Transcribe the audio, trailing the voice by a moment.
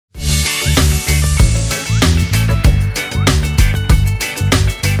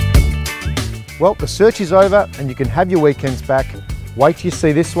Well, the search is over and you can have your weekends back. Wait till you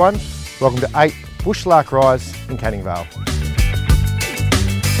see this one. Welcome to 8 Bushlark Rise in Canning Vale.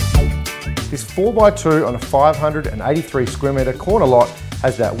 This 4x2 on a 583 square metre corner lot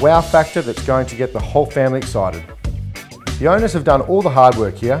has that wow factor that's going to get the whole family excited. The owners have done all the hard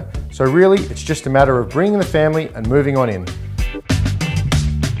work here, so really it's just a matter of bringing the family and moving on in.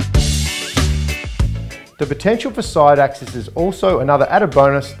 The potential for side access is also another added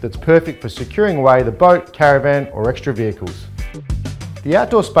bonus that's perfect for securing away the boat, caravan or extra vehicles. The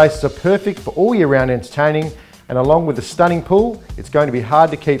outdoor spaces are perfect for all year round entertaining, and along with the stunning pool, it's going to be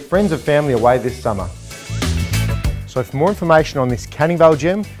hard to keep friends and family away this summer. So for more information on this Canning Vale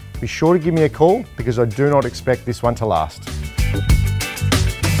gem, be sure to give me a call because I do not expect this one to last.